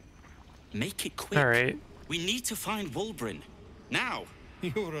 Make it quick. All right. We need to find Wulbren. Now.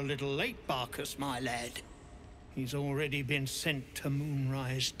 You're a little late, Barkus, my lad. He's already been sent to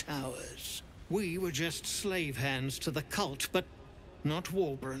Moonrise Towers. We were just slave hands to the cult, but not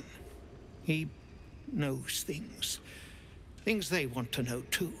Wulbren. He knows things. Things they want to know,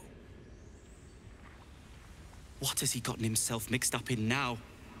 too. What has he gotten himself mixed up in now?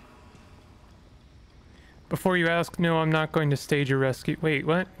 Before you ask, no, I'm not going to stage a rescue. Wait,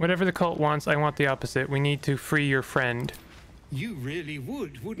 what? Whatever the cult wants, I want the opposite. We need to free your friend. You really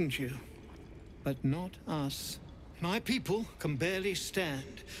would, wouldn't you? But not us. My people can barely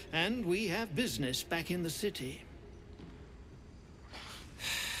stand, and we have business back in the city.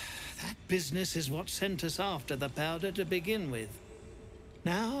 That business is what sent us after the powder to begin with.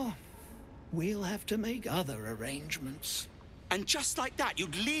 Now, we'll have to make other arrangements. And just like that,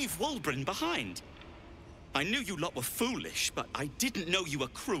 you'd leave Wulbren behind. I knew you lot were foolish, but I didn't know you were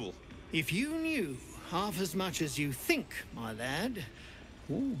cruel. If you knew half as much as you think, my lad,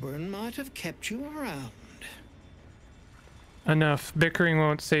 Wulbren might have kept you around. Enough. Bickering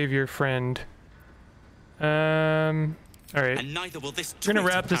won't save your friend. All right. And neither will this. We're gonna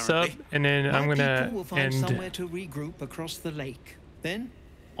wrap this up, and then I'm gonna People will find end. somewhere to regroup across the lake. Then,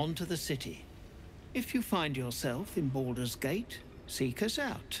 onto the city. If you find yourself in Baldur's Gate, seek us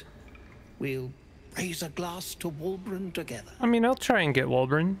out. We'll raise a glass to Wulbren together. I mean, I'll try and get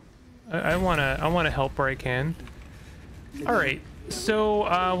Wulbren. I wanna help where I can. All right.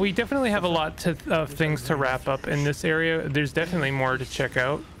 So we definitely have a lot of things to wrap up in this area. There's definitely more to check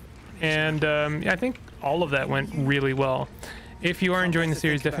out, and I think all of that went really well. If you are enjoying the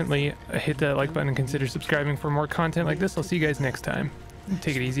series, definitely hit that like button and consider subscribing for more content like this. I'll see you guys next time.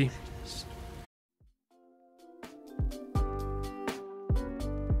 Take it easy.